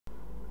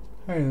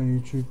Hey there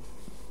YouTube.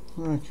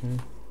 Okay,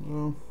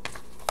 well,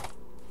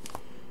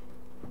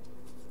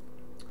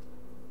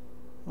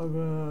 I've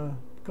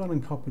gone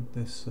and copied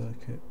this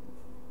circuit.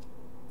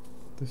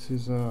 This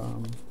is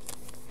from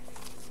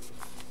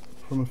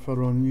a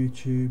photo on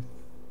YouTube.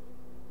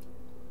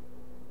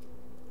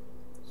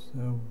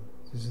 So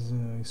this is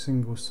a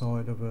single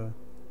side of a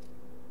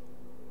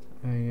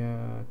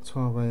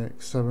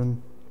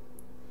 12AX7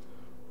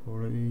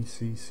 or an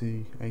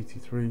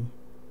ECC83,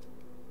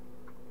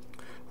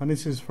 and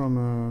this is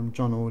from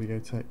John Audio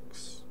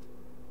Tech's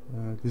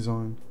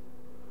design,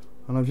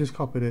 and I've just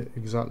copied it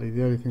exactly.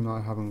 The only thing that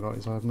I haven't got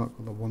is I have not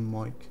got the 1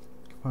 mic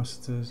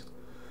capacitors.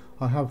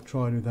 I have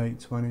tried with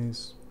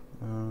 820s,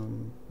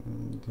 and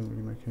it didn't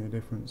really make any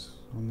difference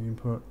on the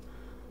input.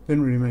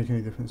 Didn't really make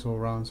any difference all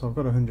around, so I've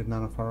got 100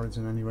 nanofarads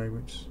in anyway,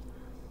 which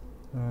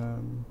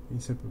he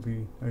said would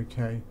be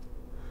okay,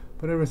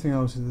 but everything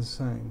else is the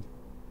same.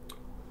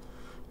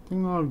 The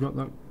thing that I've got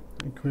that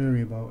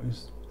query about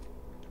is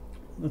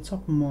the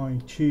top of my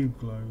tube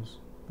glows.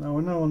 Now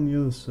I know on the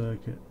other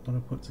circuit that I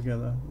put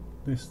together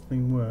this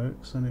thing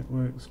works, and it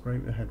works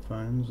great with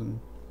headphones,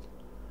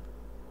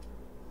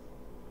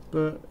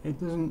 but it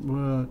doesn't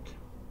work.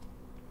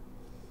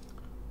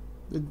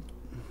 It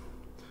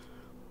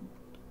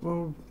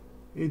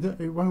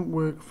won't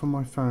work from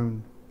my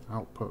phone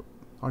output.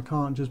 I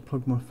can't just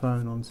plug my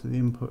phone onto the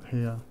input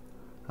here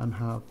and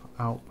have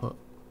output,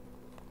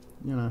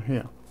 you know,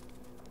 here.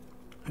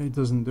 It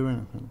doesn't do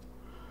anything.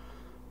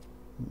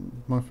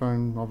 My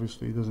phone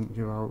obviously doesn't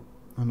give out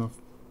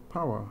enough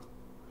power.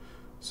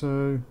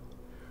 So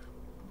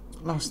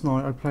last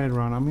night I played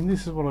around. I mean,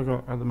 this is what I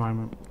got at the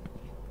moment.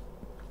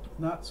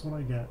 That's what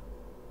I get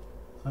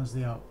as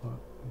the output.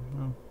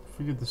 Well,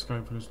 forgive the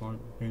scope for just like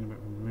being a bit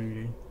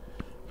moody.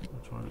 I'll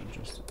try and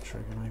adjust the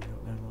trigger maybe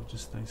up there. I'll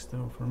just stay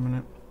still for a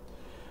minute.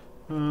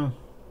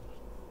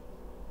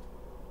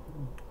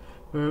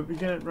 But we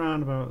get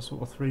around about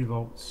sort of 3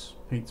 volts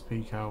peak to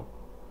peak out,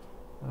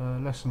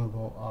 less than a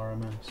volt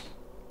RMS.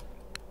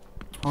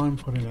 I'm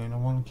putting in a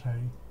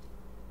 1K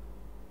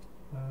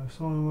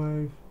sine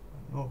wave,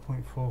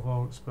 0.4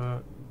 volts,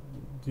 but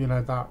you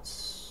know,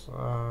 that's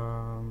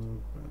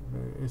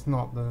it's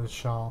not the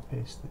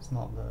sharpest, it's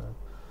not the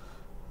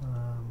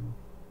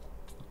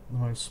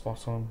most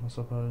spot on, I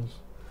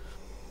suppose.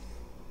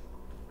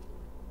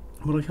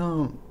 But I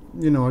can't,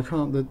 you know,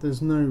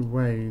 there's no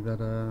way that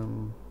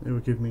it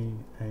would give me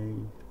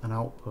an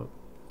output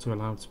to a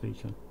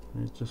loudspeaker.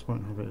 It just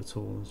won't have it at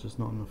all. There's just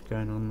not enough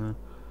going on there.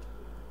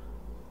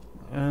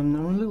 And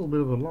I'm a little bit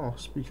of a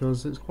loss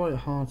because it's quite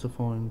hard to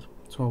find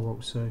 12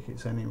 volt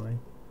circuits anyway.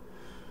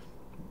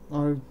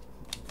 I've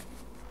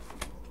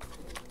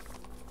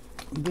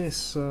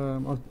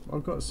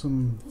got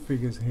some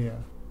figures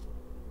here,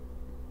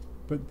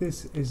 but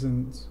this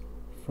isn't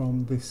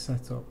from this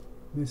setup.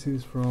 This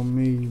is from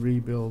me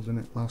rebuilding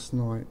it last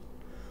night,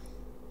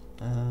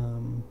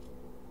 and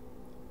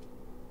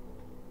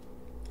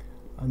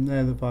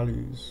they're the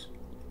values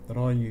that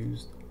I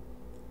used,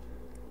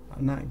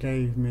 and that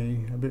gave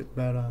me a bit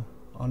better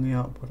on the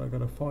output. I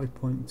got a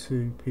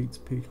 5.2 peak to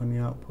peak on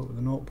the output with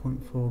a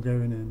 0.4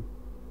 going in,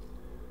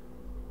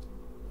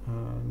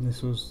 and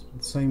this was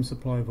the same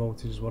supply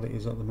voltage as what it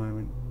is at the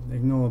moment.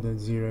 Ignore the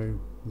 0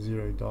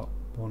 dot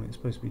one, it's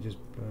supposed to be just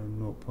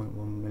 0.1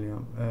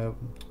 milliamp,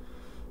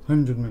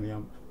 100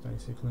 milliamp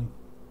basically.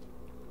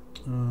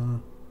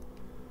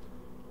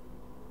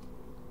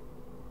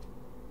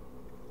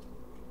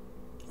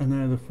 And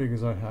there are the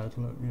figures I had.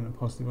 Look, you know,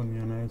 positive on the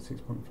anode,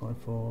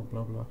 6.54,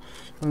 blah blah.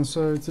 And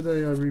so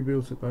today I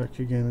rebuilt it back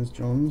again as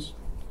John's,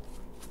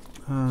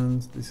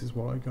 and this is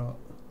what I got.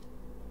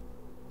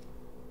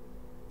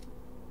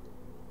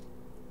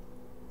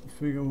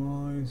 Figure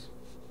wise,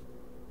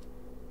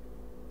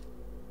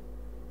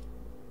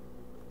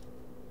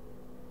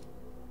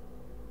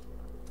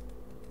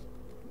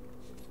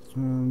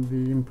 and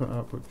the input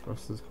output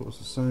cluster is of course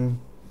the same,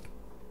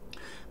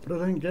 but I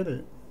don't get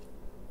it.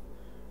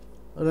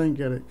 I don't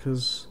get it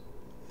because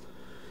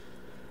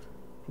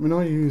I mean,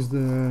 I used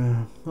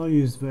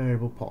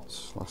variable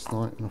pots last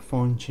night, and I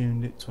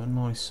fine-tuned it to a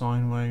nice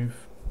sine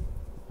wave.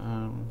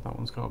 That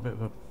one's got a bit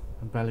of a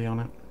belly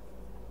on it,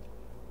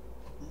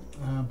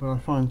 but I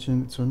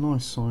fine-tuned it to a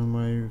nice sine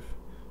wave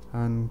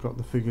and got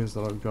the figures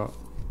that I've got,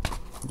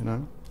 you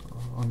know,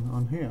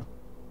 on here.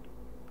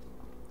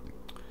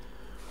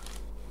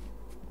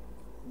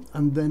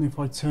 And then if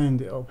I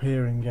turned it up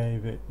here and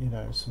gave it, you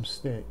know, some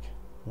stick,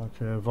 like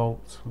a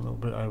volt, a little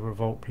bit over a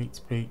volt peak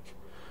to peak,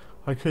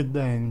 I could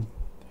then,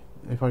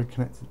 if I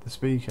connected the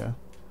speaker,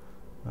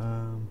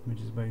 which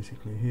is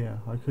basically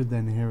here, I could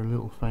then hear a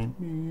little faint,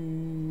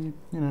 you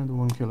know, the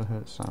 1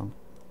 kilohertz sound.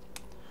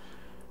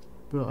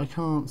 But I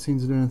can't seem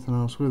to do anything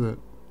else with it.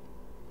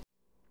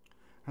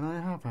 And I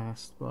have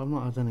asked, but I've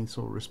not had any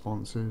sort of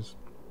responses.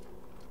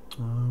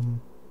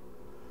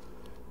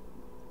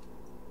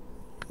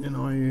 You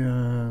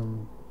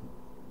know,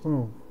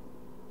 well,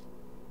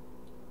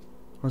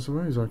 I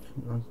suppose I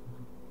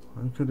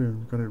could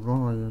have got it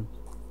right.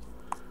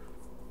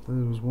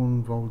 There was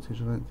one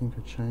voltage I don't think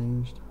I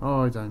changed.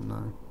 Oh, I don't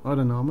know. I'm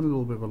in a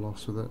little bit of a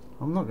loss with it.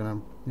 I'm not going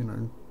to, you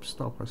know,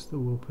 stop. I still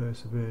will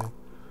persevere.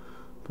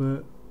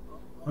 But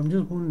I'm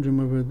just wondering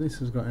whether this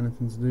has got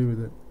anything to do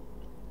with it.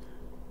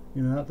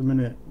 You know, at the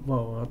minute,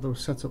 well, the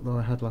setup that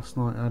I had last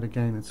night, I had a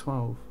gain of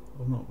 12.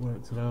 I've not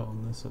worked it out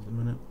on this at the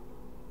minute.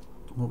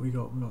 What we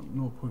got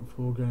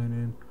 0.4 going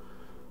in,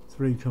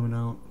 3 coming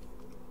out,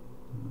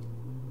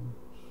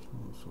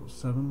 sort of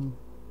 7.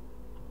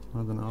 I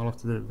don't know, I'll have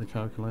to do it with the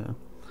calculator.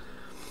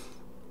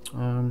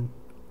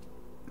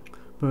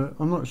 But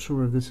I'm not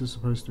sure if this is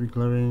supposed to be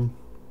glowing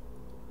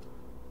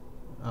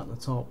at the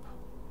top.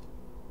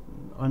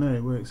 I know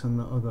it works in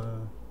the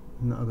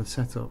other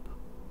setup,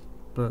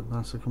 but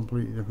that's a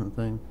completely different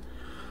thing.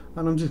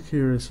 And I'm just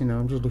curious, you know,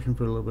 I'm just looking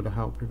for a little bit of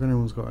help. If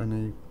anyone's got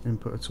any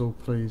input at all,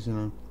 please, you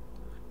know,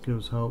 give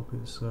us help.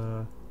 It's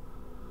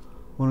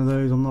one of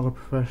those, I'm not a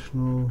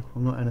professional,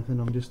 I'm not anything,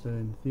 I'm just an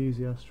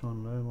enthusiast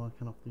trying to learn what I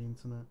can off the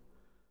internet.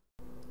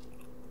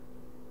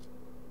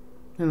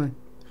 Anyway,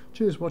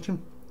 cheers for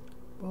watching,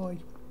 bye.